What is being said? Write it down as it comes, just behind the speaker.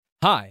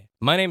Hi,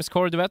 my name is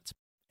Corey DeVette,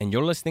 and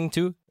you're listening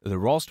to the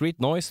Raw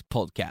Street Noise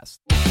podcast.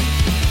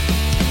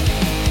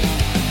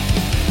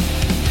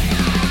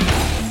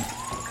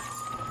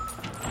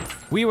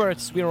 We were at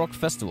Sweden Rock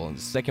Festival in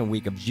the second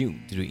week of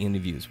June to do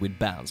interviews with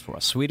bands for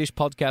a Swedish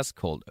podcast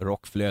called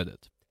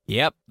Rockflödet.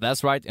 Yep,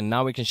 that's right, and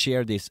now we can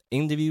share these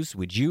interviews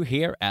with you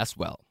here as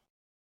well.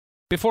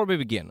 Before we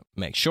begin,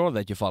 make sure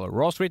that you follow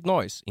Raw Street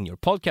Noise in your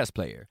podcast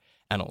player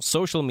and on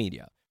social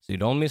media so you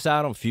don't miss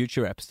out on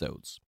future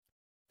episodes.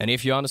 And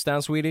if you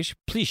understand Swedish,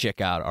 please check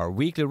out our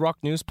weekly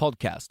rock news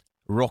podcast,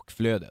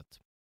 Rockflödet.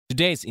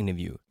 Today's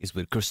interview is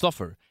with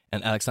Christopher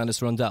and Alexander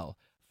Rondell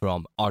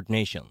from Art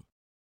Nation.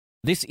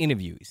 This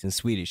interview is in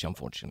Swedish,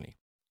 unfortunately.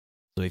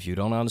 So if you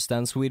don't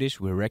understand Swedish,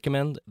 we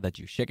recommend that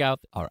you check out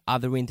our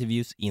other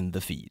interviews in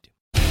the feed.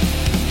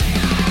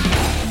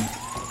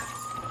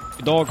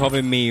 Idag har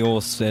vi med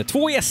oss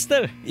två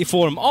gäster i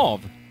form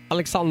av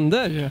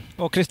Alexander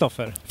och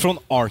Christopher från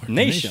Art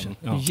Nation.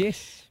 Ja.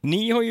 Yes.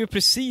 Ni har ju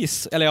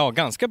precis, eller ja,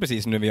 ganska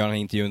precis nu vi gör den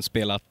här intervjun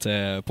spelat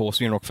på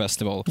Sweden Rock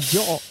Festival.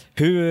 Ja.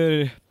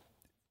 Hur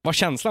var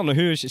känslan och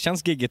hur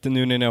känns gigget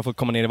nu när ni har fått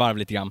komma ner i varv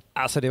lite grann?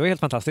 Alltså det var helt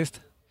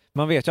fantastiskt.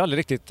 Man vet ju aldrig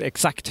riktigt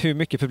exakt hur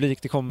mycket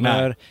publik det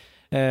kommer.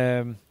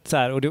 Så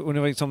här, och det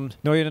var liksom,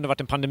 nu har ju det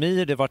varit en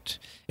pandemi, det har varit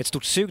ett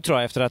stort sug tror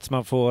jag efter att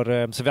man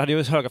får, så vi hade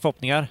ju höga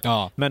förhoppningar.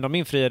 Ja. Men de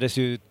infriades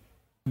ju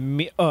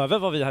över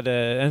vad vi hade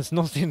ens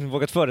någonsin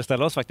vågat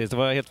föreställa oss faktiskt. Det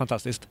var helt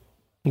fantastiskt.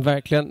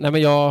 Verkligen. Nej,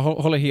 men jag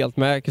håller helt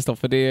med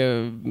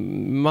Kristoffer.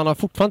 Man har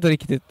fortfarande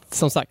inte riktigt,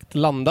 som sagt,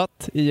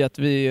 landat i att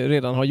vi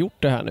redan har gjort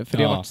det här nu. För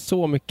det har varit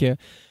så mycket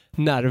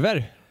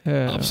nerver.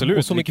 Absolut.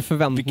 Och så mycket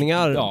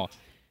förväntningar. Ja.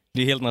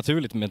 Det är helt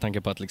naturligt med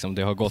tanke på att liksom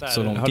det har gått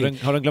så lång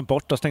tid. Har de glömt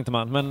bort oss, tänkte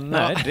man. Men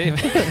nej, det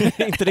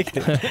är inte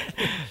riktigt.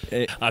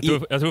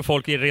 Jag tror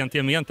folk är rent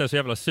gement är så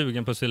jävla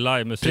sugen på sin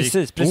livemusik.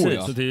 Precis.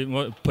 Så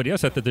på det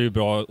sättet är det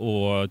bra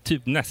att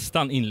typ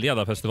nästan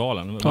inleda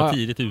festivalen. Vara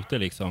tidigt ute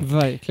liksom.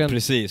 Verkligen.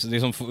 Precis. Det är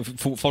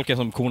som folk är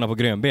som korna på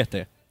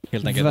grönbete.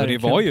 Helt enkelt. Och det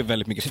var ju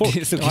väldigt mycket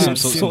folk som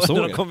såg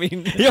när de kom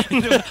in.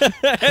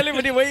 Eller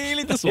men det var ju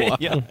lite så.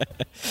 Ja,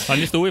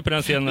 ni stod ju på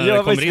den scenen när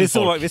det kommer in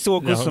folk. Vi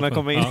såg gossorna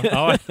komma in.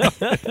 Ja.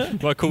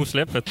 Det var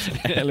kosläppet.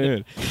 Eller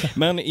hur?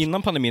 Men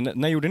innan pandemin,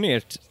 när gjorde ni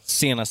ert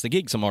senaste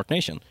gig som Art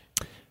Nation?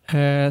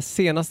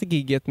 Senaste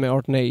gigget med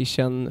Art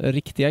Nation,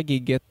 riktiga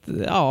gigget,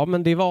 ja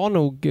men det var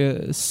nog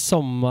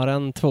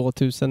sommaren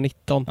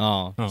 2019.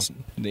 Ja.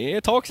 Det är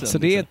ett tag sedan. Så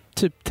det är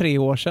typ 3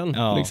 år sedan.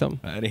 Ja. Liksom.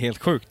 Det är helt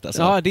sjukt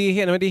alltså. Ja, det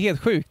är helt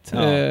sjukt.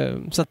 Ja.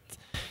 Så att,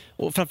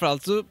 och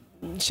framförallt så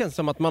känns det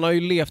som att man har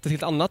ju levt ett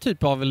helt annat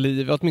typ av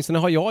liv. Åtminstone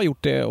har jag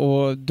gjort det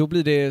och då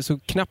blir det så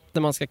knappt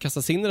när man ska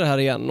kasta sig in i det här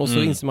igen. Och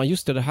så inser man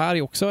just det här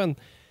är också en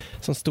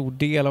sån stor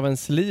del av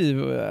ens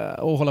liv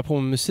och hålla på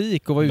med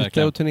musik och vara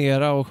ute och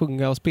turnera och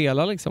sjunga och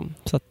spela liksom.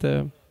 Så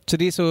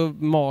det är så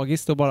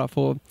magiskt att bara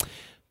få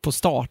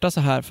starta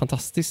så här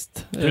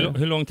fantastiskt.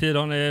 Hur lång tid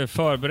har ni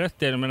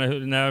förberett er?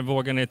 Men när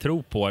vågar ni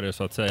tro på det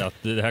så att säga? Att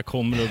det här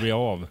kommer att bli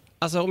av?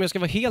 Alltså om jag ska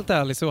vara helt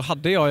ärlig så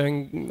hade jag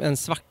en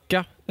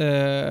svacka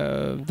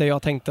där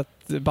jag tänkte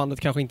att bandet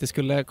kanske inte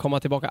skulle komma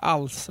tillbaka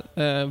alls.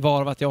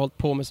 Varav att jag har hållit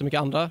på med så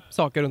mycket andra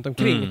saker runt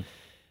omkring.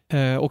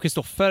 Och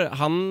Christopher,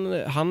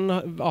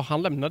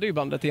 han lämnade ju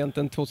bandet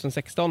egentligen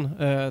 2016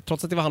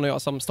 trots att det var han och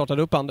jag som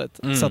startade upp bandet.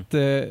 Så att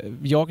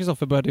jag och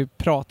Christopher började ju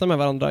prata med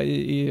varandra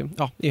i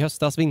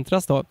höstas,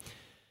 vintras då.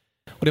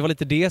 Och det var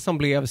lite det som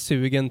blev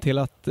sugen till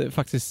att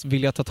faktiskt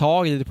vilja ta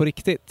tag i det på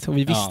riktigt. Och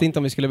vi visste inte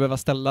om vi skulle behöva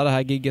ställa det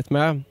här gigget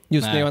med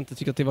just när jag inte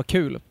tyckte att det var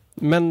kul.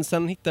 Men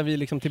sen hittade vi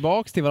liksom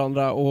tillbaks till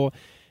varandra och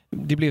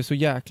det blev så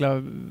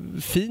jäkla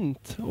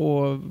fint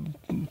och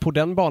på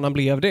den banan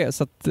blev det.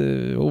 Så att,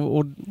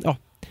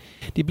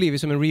 det blev ju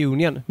som en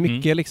reunion.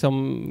 Mycket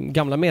liksom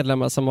gamla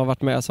medlemmar som har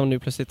varit med som nu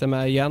plötsligt är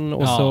med igen.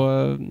 Och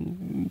så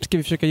ska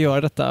vi försöka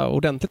göra detta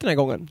ordentligt den här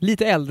gången.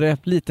 Lite äldre,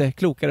 lite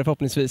klokare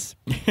förhoppningsvis.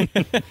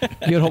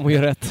 Gör om och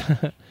gör rätt.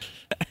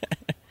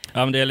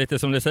 Ja, men det är lite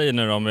som det säger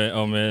nu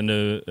om vi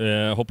nu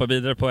hoppar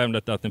vidare på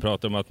ämnet att ni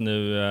pratar om att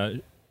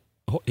nu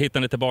hittar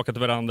ni tillbaka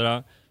till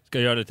varandra. Ska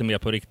göra det lite mer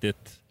på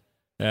riktigt.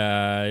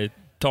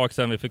 Tag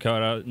sedan vi fick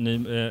höra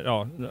men det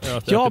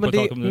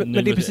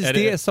är precis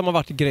det som har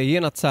varit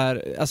grejen att så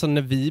här, alltså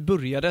när vi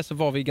började så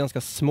var vi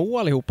ganska små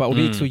allihopa och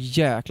det gick så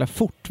jäkla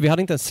fort. Vi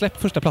hade inte ens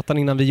släppt första plattan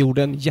innan vi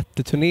gjorde en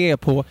jätteturné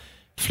på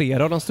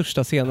flera av de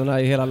största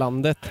scenerna i hela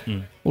landet.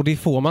 Och det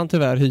får man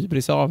tyvärr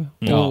hybris av.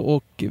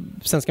 Och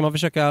sen ska man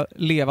försöka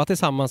leva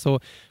tillsammans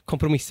och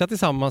kompromissa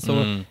tillsammans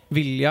och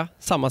vilja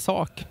samma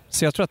sak.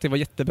 Så jag tror att det var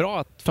jättebra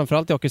att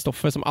framförallt jag och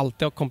Kristoffer som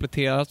alltid har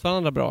kompletterat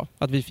varandra bra,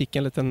 att vi fick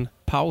en liten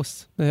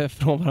paus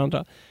från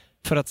varandra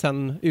för att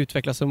sen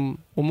utvecklas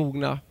och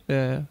mogna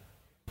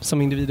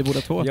som individer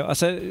båda två. Ja,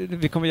 alltså,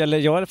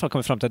 jag i alla fall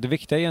kommer fram till att det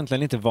viktiga är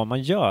egentligen inte vad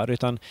man gör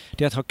utan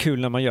det är att ha kul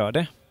när man gör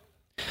det.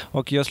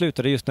 Och jag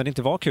slutade just när det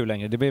inte var kul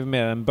längre. Det blev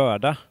mer en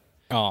börda.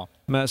 Ja.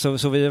 Men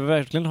så vi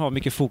verkligen har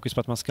mycket fokus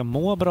på att man ska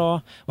må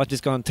bra och att vi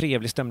ska ha en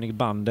trevlig stämning i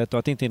bandet och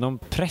att det inte är någon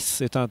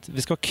press utan att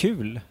vi ska ha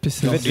kul.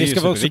 Precis. Vi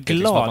ska vara så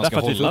glada liksom,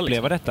 för att vi får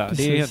uppleva detta.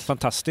 Precis. Det är helt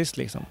fantastiskt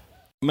liksom.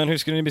 Men hur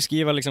skulle ni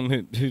beskriva liksom,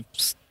 hur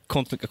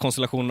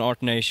konstellationen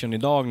Art Nation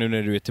idag nu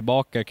när du är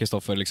tillbaka,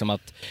 Kristoffer, liksom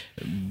att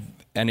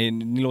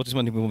ni låter som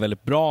att ni är på en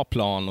väldigt bra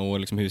plan, och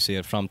liksom hur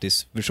ser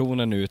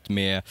framtidsvisionen ut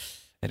med,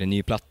 är det en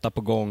ny platta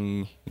på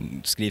gång,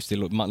 skrivs det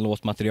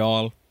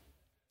låtmaterial?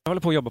 Jag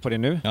håller på att jobba på det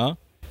nu. Ja.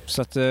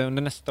 Så att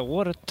under nästa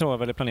år tror jag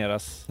väl det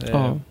planeras.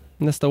 Ja,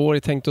 nästa år är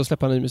tänkt att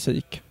släppa ny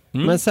musik.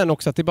 Men sen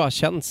också att det bara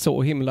känns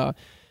så himla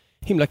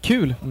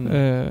kul.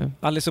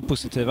 Alla är så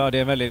positiva. Det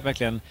är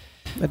verkligen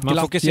man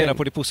fokuserar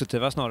på det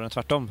positiva snarare än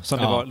tvärtom. Som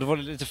det var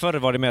lite förr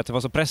var det med att det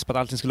var så press på att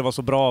allting skulle vara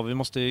så bra. Vi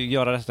måste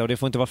göra detta och det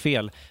får inte vara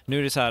fel. Nu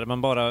är det så här,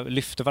 man bara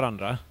lyfter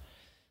varandra.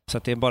 Så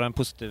att det är bara en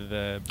positiv...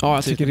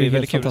 jag tycker det är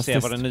väldigt kul att se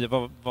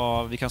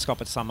vad vi kan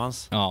skapa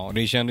tillsammans. Ja, och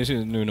det kändes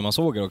ju nu när man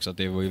såg det också att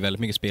det var ju väldigt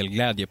mycket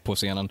spelglädje på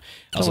scenen.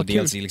 Alltså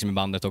dels liksom i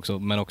bandet också,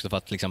 men också för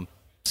att liksom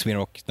Sweden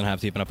Rock, den här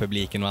typen av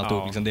publiken och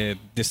allt liksom,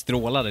 det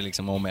strålade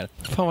liksom om er.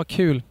 Fan vad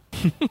kul.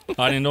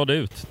 Ja, ni nådde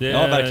ut.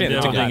 Verkligen. Det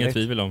är det inget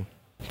tvivel om.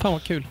 Fan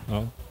vad kul.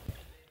 Ja.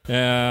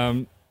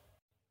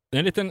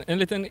 En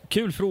liten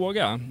kul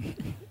fråga.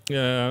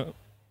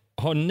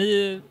 Har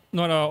ni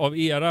några av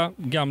era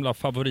gamla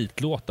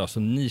favoritlåtar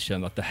som ni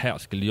känner att det här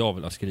skulle jag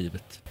vilja ha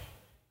skrivit?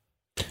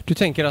 Du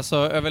tänker alltså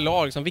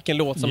överlag liksom, vilken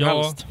låt som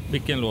helst? Ja,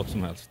 vilken låt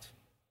som helst.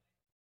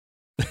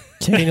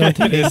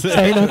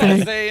 Säg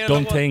någonting.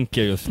 De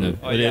tänker just nu.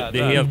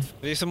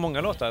 Det är så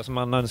många låtar som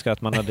man önskar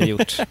att man hade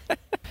gjort.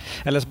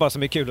 Eller så bara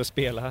som är kul att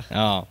spela.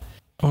 Ja.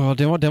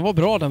 Den var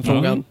bra den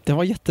frågan. Den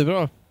var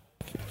jättebra.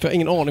 För jag har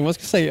ingen aning vad jag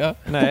ska säga.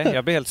 Nej,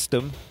 jag blir helt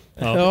stum.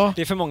 Ja.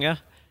 Det är för många.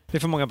 Det är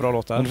för många bra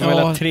låtar. Men du får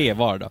välja 3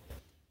 var då.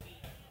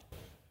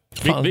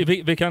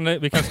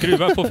 Vi kan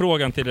skruva på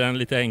frågan till den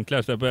lite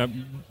enklare. Så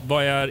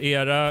vad är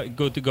era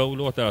good to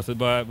go-låtar? Alltså,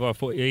 vad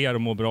får er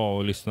att må bra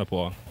och lyssna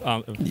på?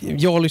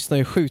 Jag lyssnar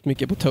ju sjukt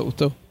mycket på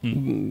Toto.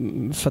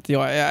 För att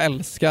jag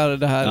älskar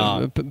det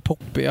här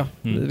poppiga.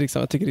 Liksom,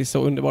 jag tycker det är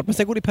så underbart. Men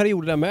sen går det i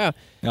perioder där med.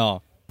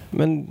 Ja.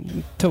 Men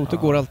Toto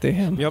går alltid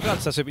hem. Det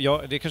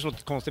är kanske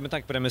låter konstigt med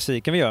tanke på den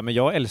musiken vi gör, men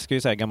jag älskar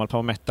ju så här gammal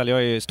power metal. Jag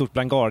är ju stort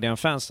Blind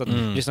Guardian-fan, så att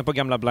lyssna på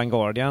gamla Blind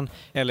Guardian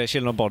eller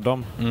Children of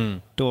Bodom,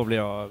 då blir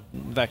jag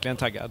verkligen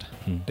taggad.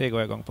 Det går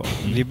jag igång på.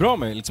 Det är bra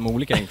med liksom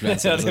olika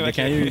influenser. Så det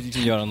kan ju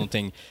liksom göra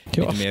någonting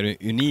lite mer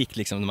unikt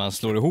liksom, när man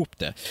slår ihop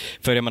det.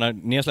 För jag menar,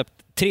 ni har släppt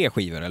 3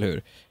 skivor, eller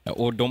hur?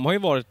 Och de har ju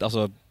varit,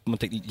 alltså, om man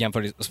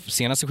jämför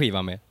senaste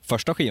skivan med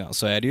första skivan,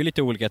 så är det ju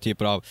lite olika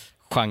typer av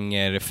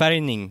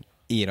genrefärgning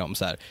i dem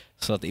så här.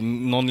 Så att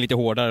någon är lite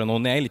hårdare och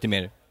någon är lite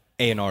mer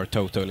A&R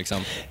Toto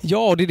liksom. Ja,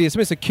 och det är det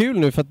som är så kul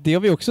nu, för att det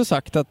har vi också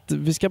sagt att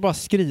vi ska bara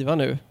skriva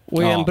nu.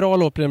 Och är en bra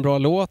låt blir en bra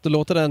låt, och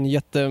låter den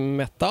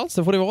jättemetal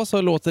så får det vara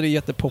så, låter det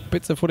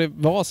jättepoppigt så får det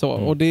vara så.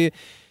 Och det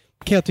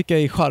kan jag tycka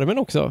är charmen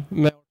också.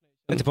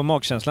 Lite på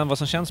magkänslan, vad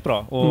som känns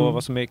bra och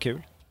vad som är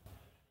kul.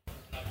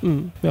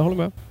 Jag håller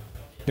med.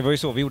 Det var ju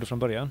så vi gjorde från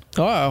början.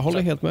 Ja, jag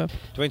håller helt med.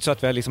 Det var inte så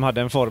att vi liksom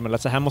hade en formel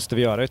att så här måste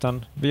vi göra,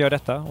 utan vi gör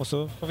detta och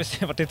så får vi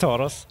se vart det tar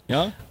oss.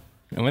 Ja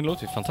men det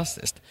låter ju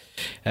fantastiskt.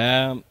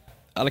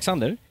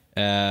 Alexander,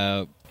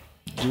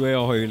 du och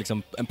jag har ju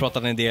liksom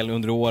pratat en del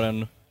under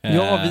åren.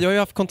 Ja, vi har ju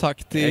haft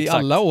kontakt i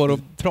alla år och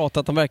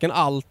pratat om verkligen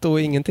allt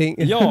och ingenting.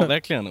 Ja,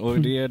 verkligen. Och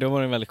det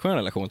var en väldigt skön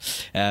relation.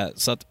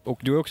 Så att, och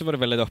du har också varit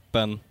väldigt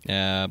öppen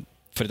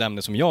för ett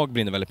ämne som jag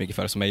brinner väldigt mycket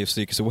för, som är just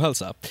psykisk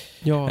ohälsa.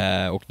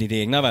 Ja. Och ditt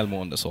egna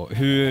välmående. Så.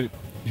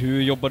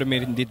 Hur jobbar du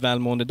med ditt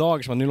välmående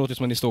idag? Så nu låter det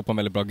som att ni står på en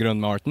väldigt bra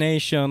grund med Art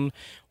Nation,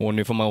 och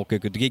nu får man åka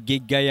ut och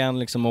gigga igen.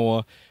 Liksom,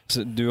 och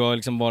du har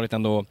liksom varit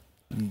ändå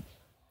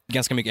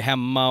ganska mycket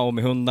hemma och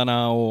med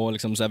hundarna, och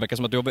liksom så här, verkar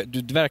som att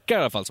du verkar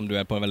i alla fall som du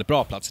är på en väldigt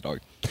bra plats idag.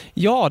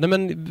 Ja,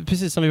 men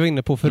precis som vi var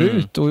inne på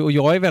förut, och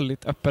jag är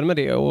väldigt öppen med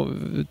det och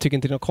tycker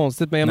inte det är något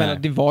konstigt, men jag menar,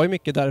 det var ju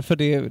mycket därför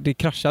det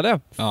kraschade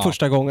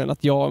första gången,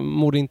 att jag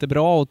mådde inte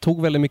bra och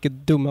tog väldigt mycket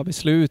dumma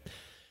beslut,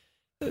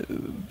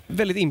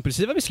 väldigt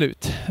impulsiva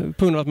beslut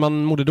på grund av att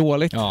man mådde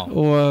dåligt,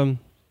 och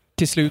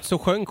till slut så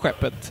sjönk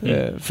skeppet,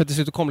 för till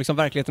slut kom liksom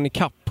verkligheten i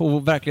kapp,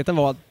 och verkligheten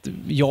var att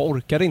jag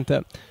orkade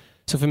inte.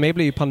 Så för mig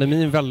blev ju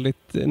pandemin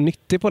väldigt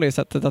nyttig på det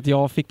sättet att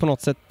jag fick på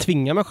något sätt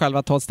tvinga mig själv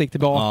att ta ett steg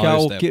tillbaka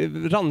och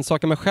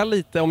rannsaka mig själv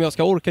lite. Om jag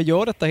ska orka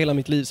göra detta hela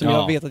mitt liv som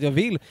jag vet att jag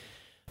vill,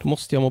 då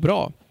måste jag må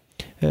bra.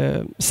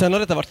 Sen har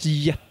detta varit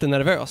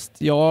jättenervöst.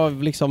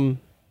 Jag liksom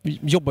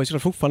jobbar ju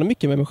fortfarande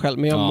mycket med mig själv,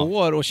 men jag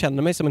mår och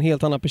känner mig som en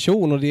helt annan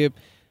person, och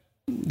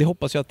det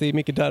hoppas jag att det är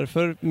mycket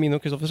därför min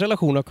och Kristoffers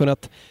relation har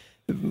kunnat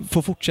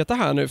få fortsätta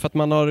här nu, för att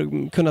man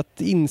har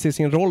kunnat inse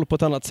sin roll på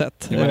ett annat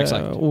sätt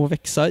och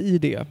växa i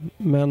det.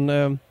 Men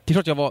det är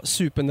klart jag var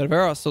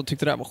supernervös och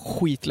tyckte det här var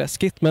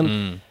skitläskigt,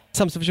 men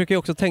samtidigt försöker jag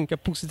också tänka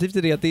positivt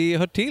i det, att det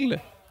hör till.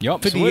 Ja,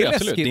 för det är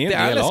läskigt. Det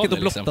är läskigt att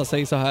blotta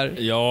sig så här.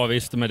 Ja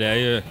visst, men det är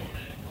ju,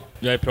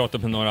 jag har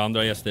pratat med några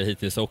andra gäster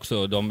hittills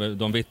också,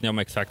 de vittnar om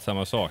exakt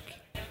samma sak.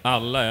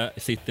 Alla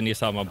sitter ni i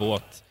samma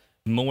båt.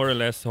 More or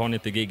less har ni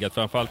inte giggat,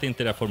 framförallt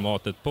inte det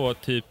formatet, på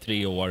typ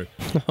 3 år.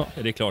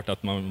 Det är klart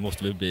att man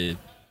måste bli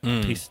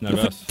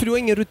pissnervös. För du har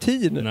ingen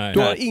rutin. Du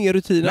har ingen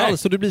rutin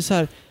alls, och det blir så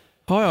här,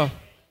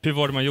 hur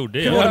var det man gjorde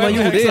igen?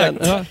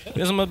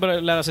 Det är som att börja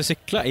lära sig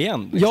cykla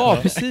igen. Liksom. Ja,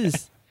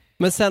 precis.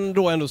 Men sen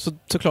då ändå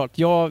såklart,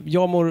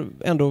 jag mår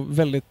ändå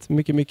väldigt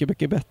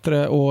mycket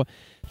bättre och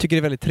tycker det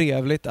är väldigt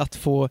trevligt att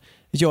få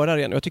göra det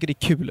igen. Jag tycker det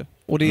är kul.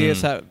 Och det är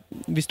så här,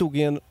 vi stod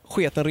i en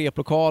sketen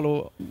replokal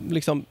och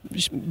liksom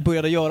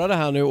började göra det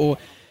här nu och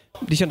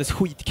det kändes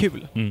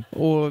skitkul.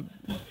 Och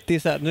det är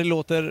så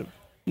här,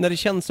 när det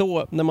känns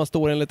så, när man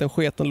står i en liten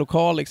sketen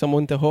lokal liksom,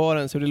 och inte hör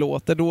ens hur det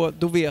låter,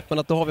 då vet man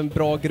att då har vi en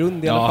bra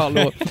grund i alla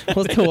fall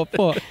att stå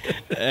på.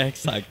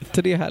 Exakt.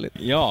 Så det är härligt.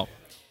 Ja.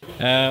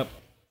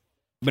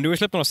 Men du har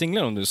släppt några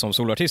singlar om du som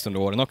soloartist under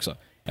åren också.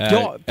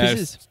 Ja,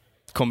 precis.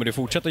 Kommer du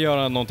fortsätta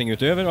göra någonting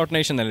utöver Art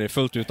Nation eller är det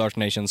fullt ut Art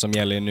Nation som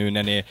gäller nu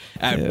när ni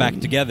är back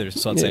together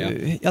så att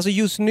säga? Alltså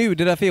just nu,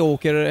 det är därför jag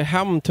åker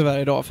hem tyvärr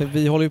idag, för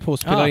vi håller ju på att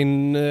spela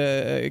in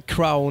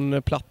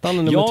Crown-plattan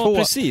nummer 2. Ja,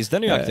 precis,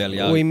 den är ju aktuell.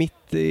 Ja. Och är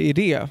mitt i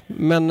det.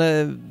 Men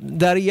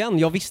där igen,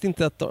 jag visste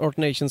inte att Art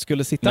Nation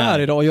skulle sitta här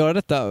idag och göra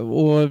detta.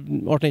 Och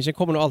Art Nation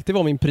kommer nog alltid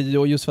vara min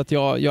prio just för att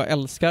jag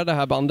älskar det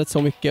här bandet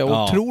så mycket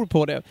och tror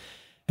på det.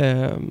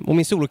 Och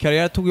min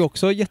solokarriär tog ju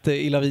också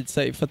jätteilla vid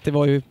sig, för att det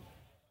var ju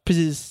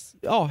precis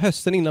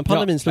hösten innan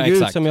pandemin slog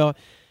ut som jag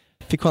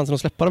fick chansen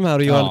att släppa de här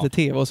och göra lite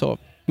tv och så.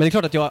 Men det är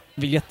klart att jag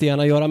vill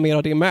jättegärna göra mer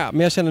av det med.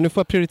 Men jag känner nu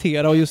får jag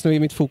prioritera och just nu är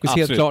mitt fokus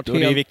helt klart. Och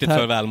det är viktigt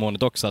för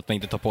välmåendet också att man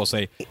inte tar på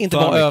sig inte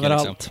vara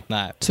överallt. Liksom.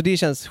 Nej. Så det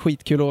känns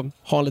skitkul att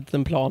ha en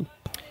liten plan.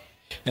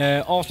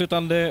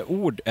 Avslutande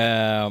ord.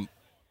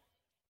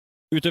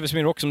 Utöver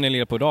Sweden Rock som ni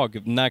lirar på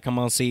idag, när kan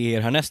man se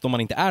er härnäst om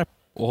man inte är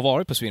och har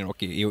varit på Sweden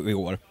Rock i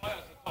år?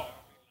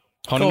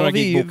 Har ni några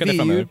gig bokade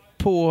framöver?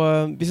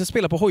 Vi ska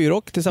spela på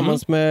Hojrock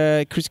tillsammans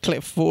med Chris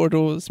Clefford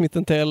och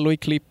Smith & Tell och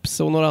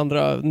Eclipse och några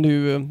andra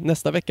nu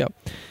nästa vecka.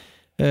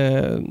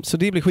 Så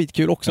det blir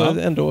skitkul också.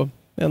 Ändå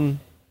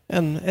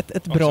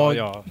ett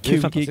bra,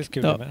 kul gig.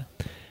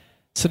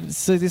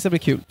 Så det ska bli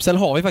kul. Sen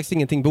har vi faktiskt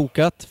ingenting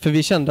bokat, för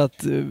vi kände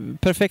att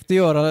perfekt att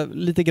göra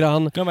lite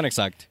grann. Ja, men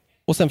exakt.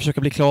 Och sen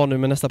försöka bli klar nu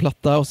med nästa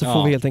platta och så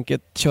får vi helt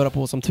enkelt köra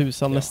på som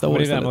tusan nästa år.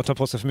 Det är det med att ta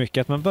på sig för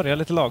mycket, att man börjar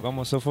lite lagom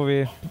och så får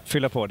vi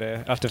fylla på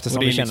det eftersom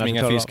vi känner liksom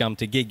inga fyskam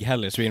till gig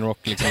heller. Sweden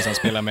Rock liksom, som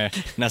spelar med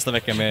nästa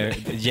vecka med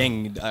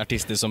gäng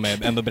artister som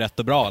är ändå brett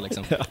och bra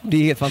liksom. Det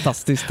är helt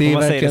fantastiskt. Det är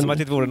man verkligen... säger det som att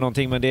det inte vore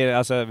någonting, men det är,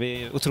 alltså,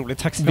 vi är otroligt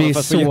tacksamma för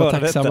att få göra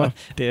detta.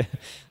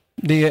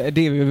 Det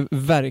är vi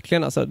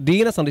verkligen. Alltså,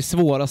 det är nästan det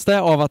svåraste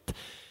av att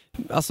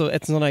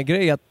ett sån här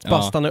grej, att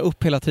bara stanna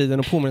upp hela tiden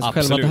och påminna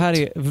sig själv att det här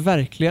är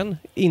verkligen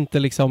inte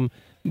liksom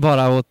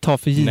bara att ta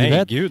för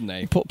givet.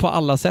 Nej. På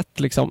alla sätt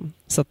liksom.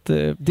 Så att,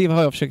 det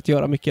har jag försökt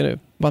göra mycket nu.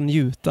 Bara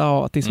njuta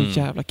av att det är så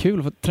jävla kul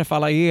att få träffa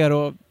alla er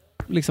och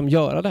liksom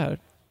göra det här.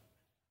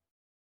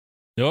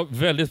 Ja,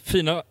 väldigt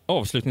fina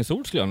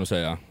avslutningsord skulle jag nog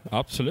säga.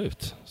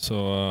 Absolut.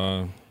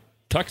 Så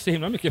tack så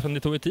himla mycket för att ni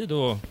tog er tid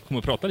och kom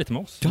och prata lite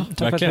med oss. Ja,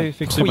 tack för att vi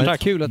fick komma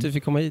hit. Kul att vi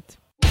fick komma hit.